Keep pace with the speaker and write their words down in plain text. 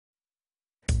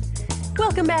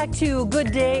Welcome back to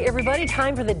Good Day, everybody.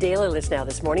 Time for the Daily List now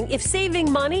this morning. If saving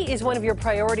money is one of your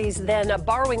priorities, then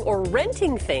borrowing or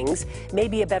renting things may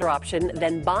be a better option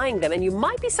than buying them. And you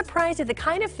might be surprised at the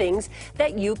kind of things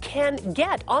that you can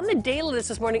get. On the Daily List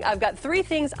this morning, I've got 3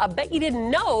 things I bet you didn't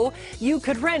know you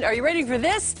could rent. Are you ready for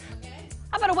this?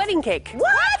 How about a wedding cake?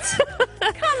 What?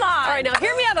 Come on. All right, now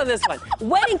hear me out on this one.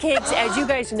 Wedding cakes, as you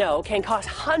guys know, can cost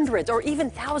hundreds or even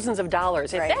thousands of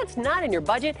dollars. If that's not in your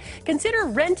budget, consider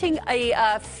renting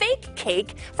a fake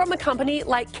cake from a company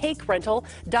like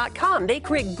CakeRental.com. They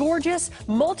create gorgeous,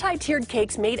 multi-tiered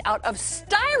cakes made out of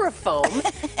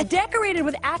styrofoam, decorated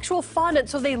with actual fondant,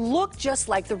 so they look just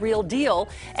like the real deal.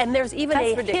 And there's even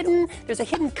a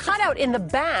hidden cutout in the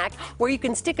back where you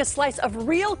can stick a slice of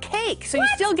real cake, so you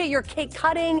still get your cake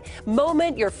cutting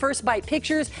moment, your first bite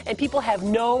pictures, and people have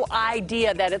no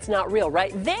idea that it's not real,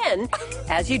 right? Then,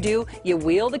 as you do, you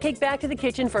wheel the cake back to the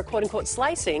kitchen for quote-unquote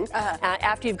slicing.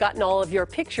 After you've gotten all of your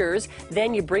pictures,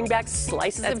 then you bring back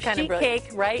slices of sheet cake,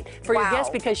 right, for your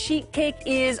guests, because sheet cake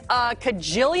is a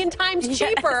cajillion times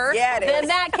cheaper than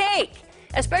that cake.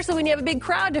 Especially when you have a big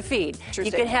crowd to feed.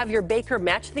 You can have your baker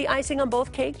match the icing on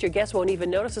both cakes. Your guests won't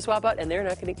even notice the swap out, and they're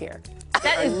not going to care.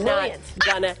 That is not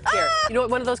gonna care. You know what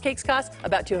one of those cakes costs?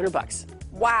 About $200.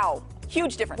 Wow.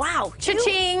 Huge difference. Wow.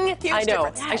 Cha-ching. I know.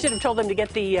 Difference. I should have told them to get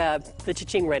the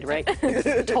cha-ching ready, right?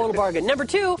 Total bargain. Number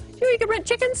 2, you can rent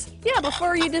chickens. Yeah,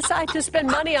 before you decide to spend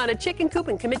money on a chicken coop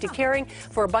and commit to caring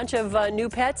for a bunch of new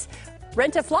pets,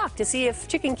 rent a flock to see if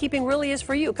chicken keeping really is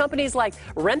for you. Companies like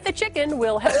Rent the Chicken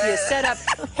will help you set up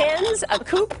hens, a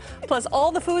coop, plus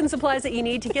all the food and supplies that you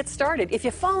need to get started. If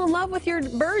you fall in love with your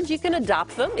birds, you can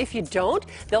adopt them. If you don't,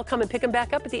 they'll come and pick them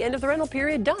back up at the end of the rental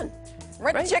period. Done.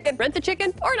 Rent the chicken. Rent the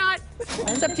chicken or not.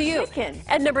 It's up to you.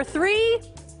 And number 3,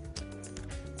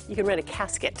 you can rent a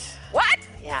casket. What?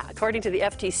 Yeah, according to the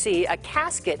FTC, a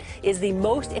casket is the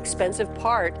most expensive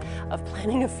part of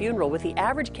planning a funeral, with the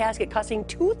average casket costing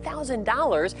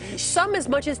 $2,000, some as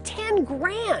much as 10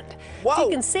 grand. Whoa. So you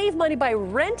can save money by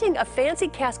renting a fancy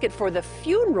casket for the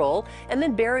funeral and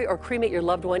then bury or cremate your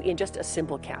loved one in just a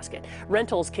simple casket.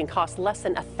 Rentals can cost less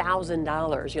than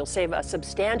 $1,000. You'll save a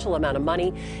substantial amount of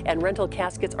money, and rental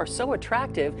caskets are so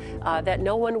attractive that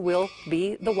no one will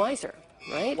be the wiser,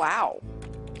 right? Wow.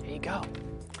 There you go.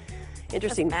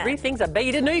 Interesting. 3 things I bet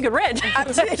you didn't know you could rent.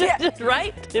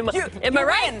 Right? Am I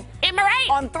right? Am I right?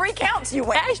 On 3 counts, you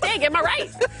win. Hashtag, am I right?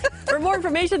 For more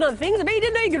information on things I bet you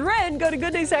didn't know you could rent, go to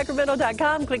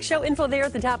gooddaysacramento.com, click show info there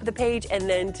at the top of the page, and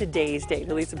then today's date.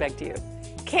 Elisa, back to you.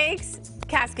 Cakes,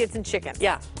 caskets, and chicken.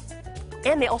 Yeah.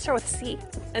 And they all start with C.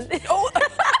 And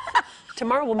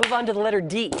tomorrow we'll move on to the letter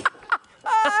D.